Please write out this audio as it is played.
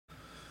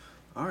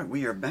All right,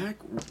 we are back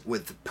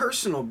with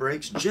personal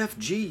breaks. Jeff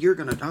G, I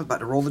was about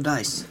to roll the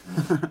dice.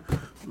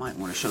 Might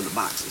want to show the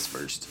boxes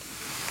first.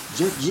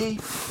 Jeff G,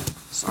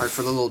 sorry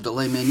for the little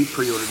delay, man. You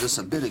pre-ordered this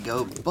a bit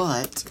ago,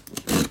 but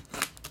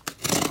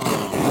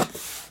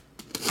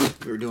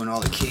we were doing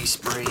all the case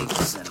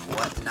breaks and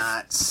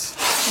whatnots.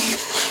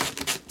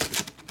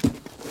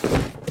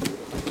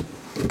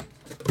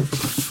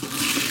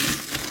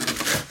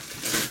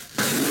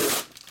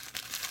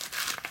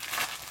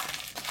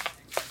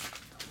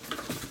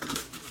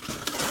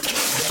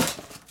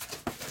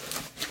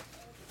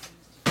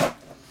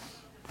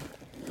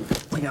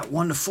 We got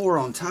 1 to 4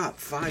 on top,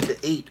 5 to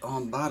 8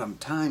 on bottom,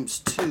 times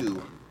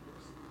 2.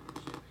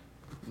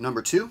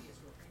 Number 2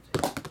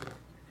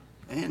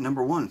 and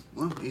number 1.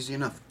 Well, easy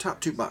enough. Top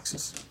 2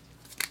 boxes.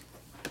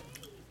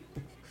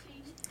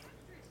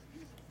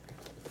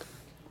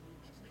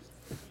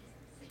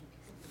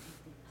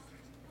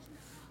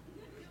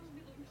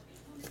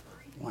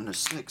 One to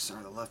 6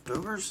 are the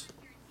leftovers.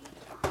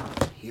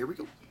 Here we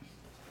go.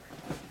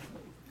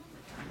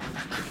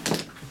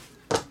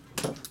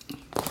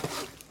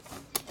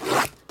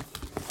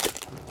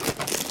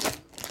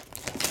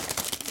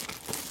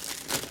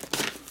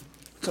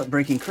 What's up,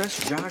 Breaking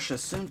Chris? Josh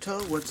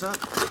Asunto, what's up?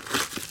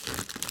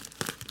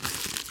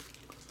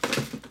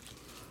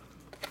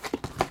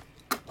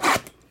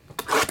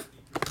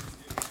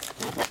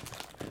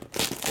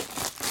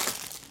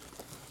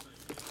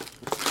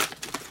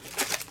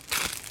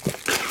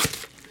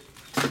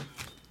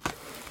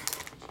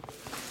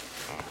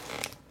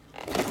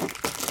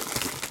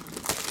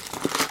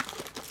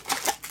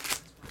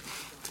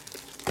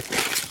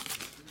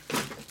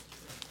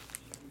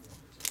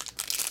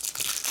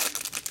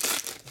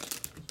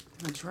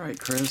 That's right,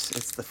 Chris.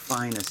 It's the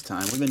finest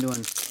time. We've been doing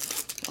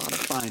a lot of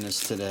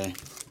finest today.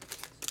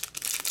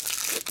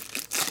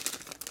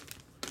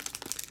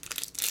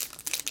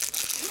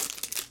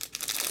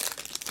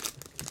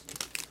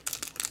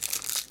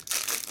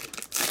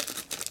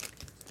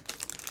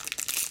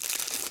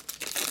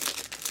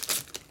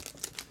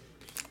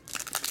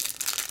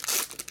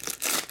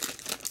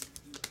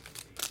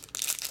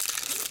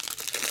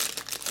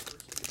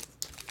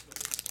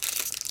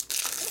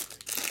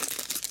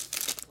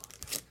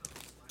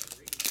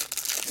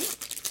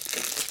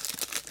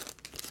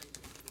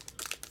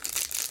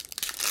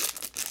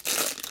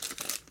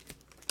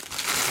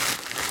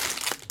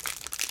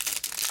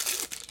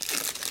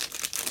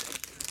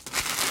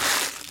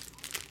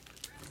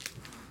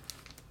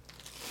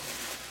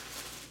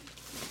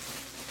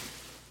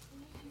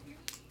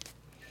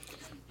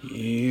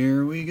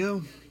 Here we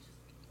go.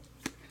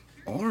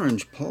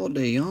 Orange Paul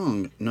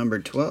DeJong, number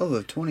 12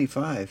 of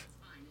 25.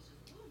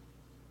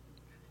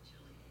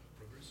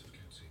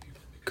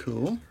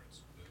 Cool.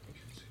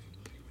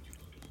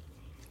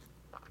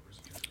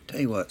 Tell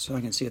you what, so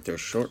I can see if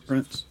there's short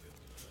prints.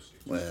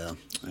 Well,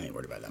 I ain't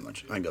worried about that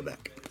much. I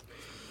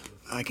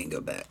can go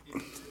back.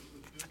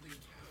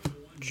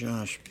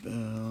 Josh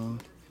Bell,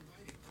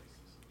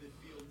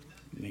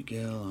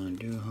 Miguel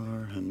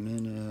Andujar,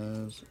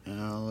 Jimenez,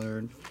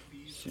 Allard,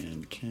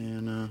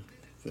 Santana,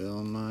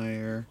 Phil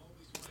Meyer,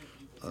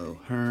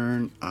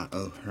 O'Hearn,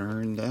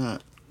 O'Hearn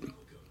that,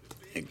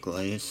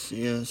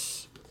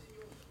 Iglesias,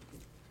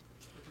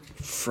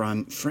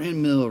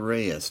 Franmil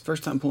Reyes.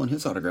 First time pulling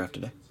his autograph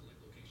today,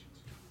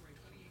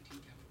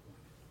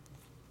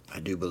 I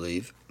do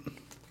believe.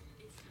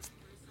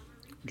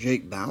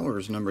 Jake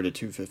Bauers, number to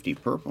 250,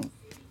 purple.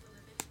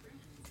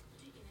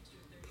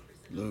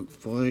 Luke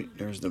Voigt,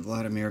 there's the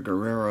Vladimir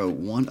Guerrero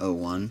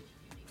 101.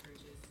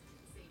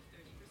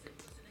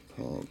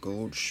 Paul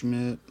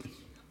Goldschmidt,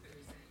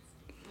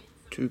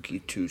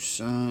 Tuki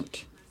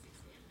Toussaint,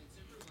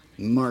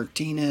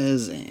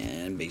 Martinez,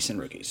 and base and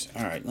rookies.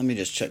 Alright, let me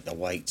just check the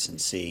whites and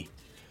see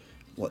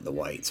what the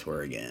whites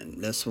were again.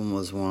 This one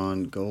was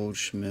one,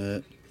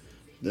 Goldschmidt.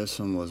 This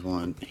one was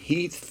one,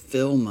 Heath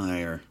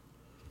Philmeyer,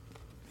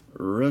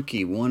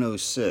 rookie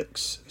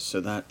 106.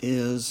 So that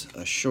is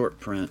a short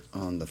print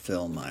on the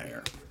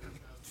Philmeyer.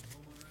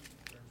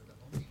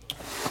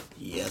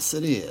 Yes,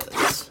 it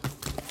is.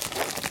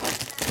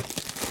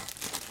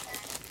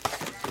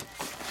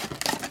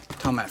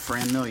 Talking about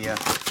Franmil, yeah.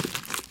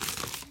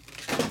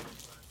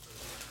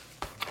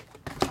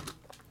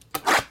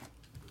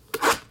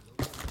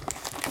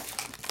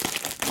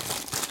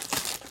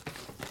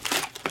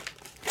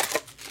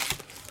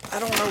 I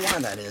don't know why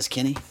that is,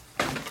 Kenny.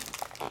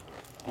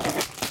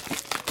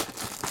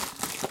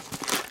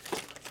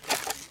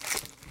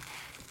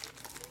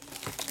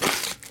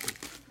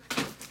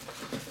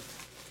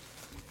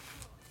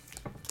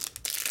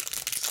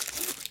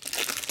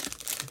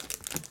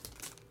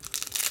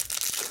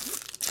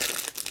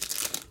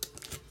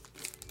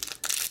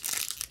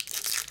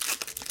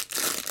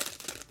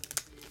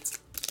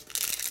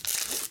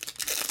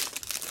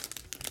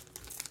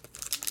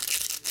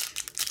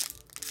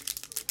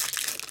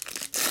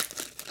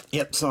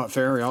 Yep, saw it,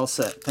 Ferry. All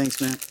set.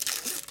 Thanks, man.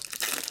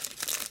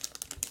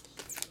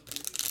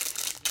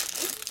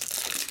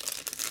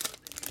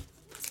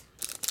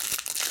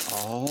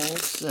 All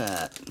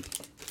set.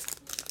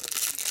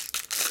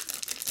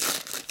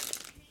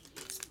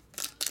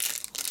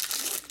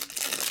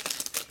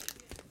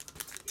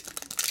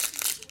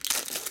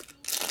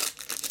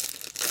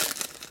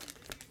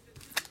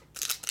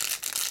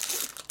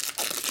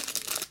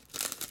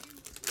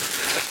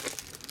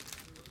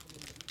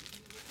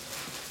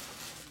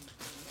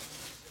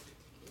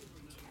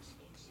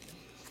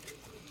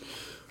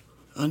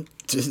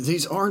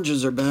 These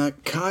oranges are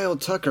back. Kyle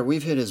Tucker,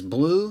 we've hit his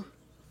blue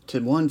to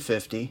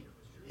 150,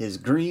 his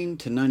green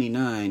to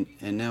 99,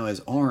 and now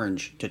his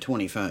orange to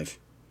 25.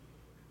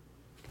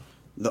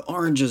 The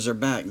oranges are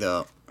back,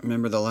 though.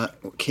 Remember the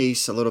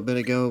case a little bit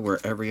ago where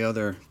every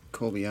other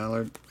Colby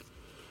Allard,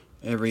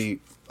 every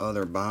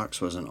other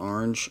box was an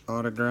orange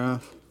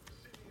autograph?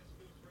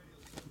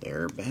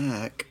 They're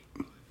back.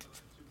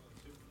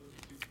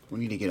 We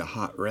need to get a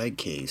hot red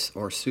case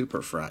or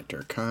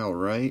superfractor. Kyle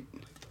Wright.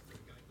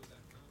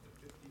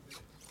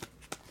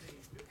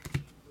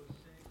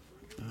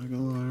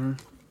 Aguilar.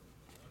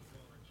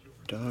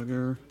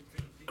 Duggar.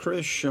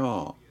 Chris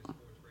Shaw.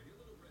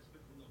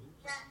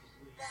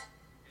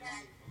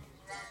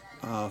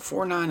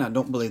 4.9, I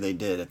don't believe they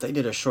did. If they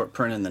did a short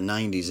print in the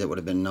 90s, it would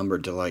have been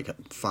numbered to like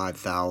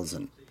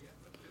 5,000.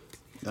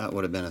 That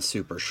would have been a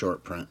super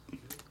short print.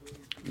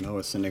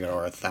 Noah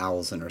Syndergaard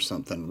 1,000 or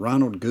something.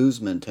 Ronald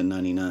Guzman to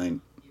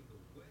 99.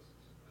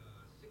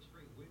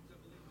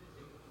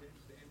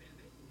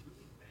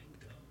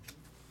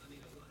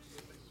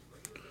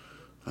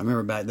 I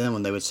remember back then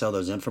when they would sell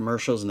those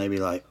infomercials and they'd be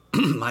like,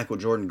 Michael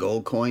Jordan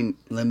gold coin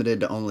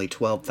limited to only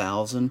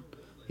 12,000.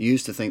 You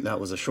used to think that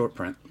was a short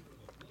print.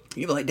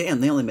 You'd be like,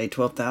 damn, they only made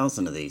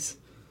 12,000 of these.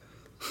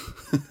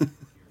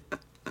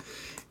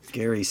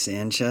 Gary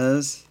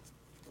Sanchez.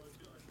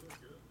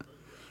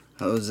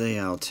 Jose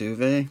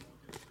Altuve.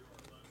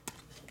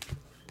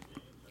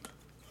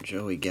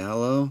 Joey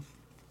Gallo.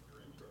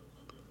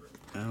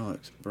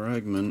 Alex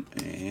Bregman.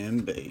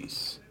 And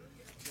base.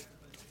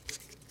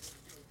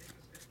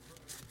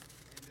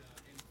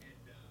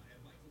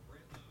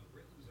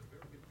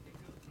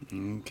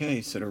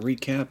 Okay, so to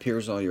recap,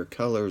 here's all your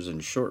colors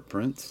and short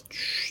prints.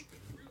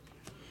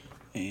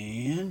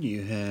 And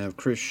you have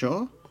Chris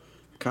Shaw,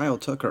 Kyle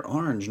Tucker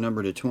orange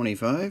number to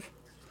 25,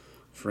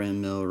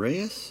 Franmil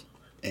Reyes,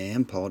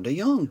 and Paul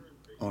DeJong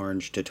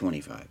orange to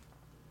 25.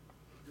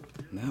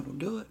 And that will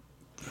do it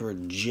for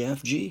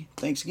Jeff G.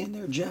 Thanks again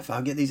there, Jeff.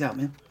 I'll get these out,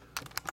 man.